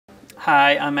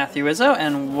Hi, I'm Matthew Izzo,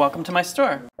 and welcome to my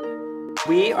store.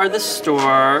 We are the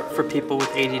store for people with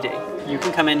ADD. You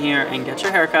can come in here and get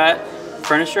your haircut,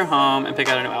 furnish your home, and pick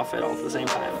out a new outfit all at the same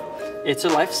time. It's a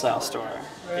lifestyle store.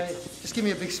 Right. Just give me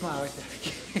a big smile right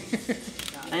there.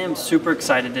 I am super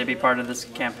excited to be part of this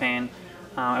campaign.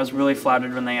 I was really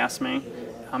flattered when they asked me.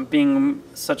 Being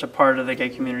such a part of the gay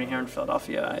community here in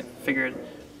Philadelphia, I figured,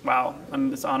 wow, I'm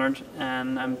just honored,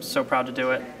 and I'm so proud to do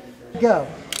it. Go.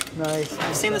 Nice.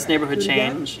 I've seen this neighborhood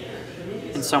change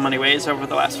in so many ways over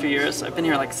the last few years. I've been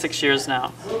here like 6 years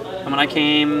now. And when I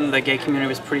came, the gay community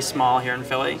was pretty small here in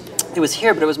Philly. It was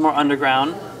here, but it was more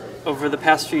underground. Over the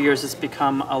past few years, it's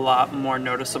become a lot more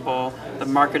noticeable. The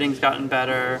marketing's gotten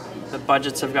better, the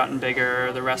budgets have gotten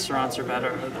bigger, the restaurants are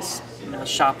better, the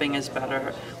shopping is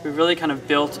better. We've really kind of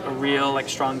built a real,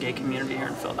 strong gay community here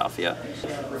in Philadelphia.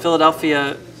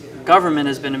 Philadelphia government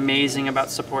has been amazing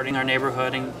about supporting our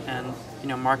neighborhood and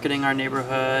marketing our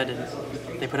neighborhood,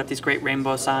 and they put up these great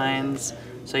rainbow signs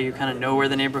so you kind of know where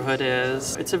the neighborhood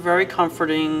is. It's a very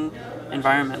comforting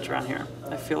environment around here.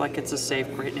 I feel like it's a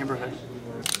safe, great neighborhood.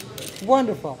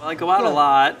 Wonderful. Well, I go out a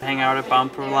lot, hang out at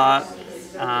Bumper a lot.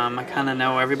 I kind of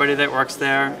know everybody that works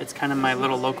there. It's kind of my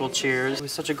little local Cheers. It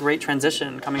was such a great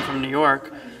transition coming from New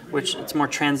York, which it's more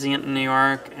transient in New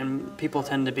York, and people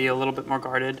tend to be a little bit more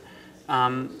guarded.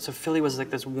 So Philly was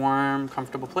like this warm,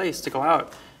 comfortable place to go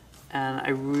out. And I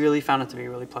really found it to be a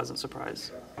really pleasant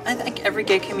surprise. I think every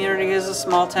gay community is a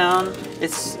small town.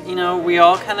 It's, we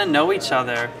all kind of know each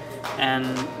other, and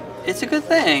it's a good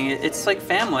thing. It's like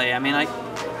family. I mean, I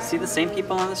see the same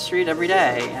people on the street every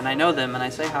day, and I know them, and I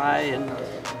say hi, and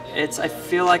I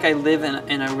feel like I live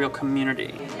in a real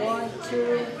community. 1,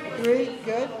 2, 3,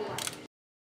 good.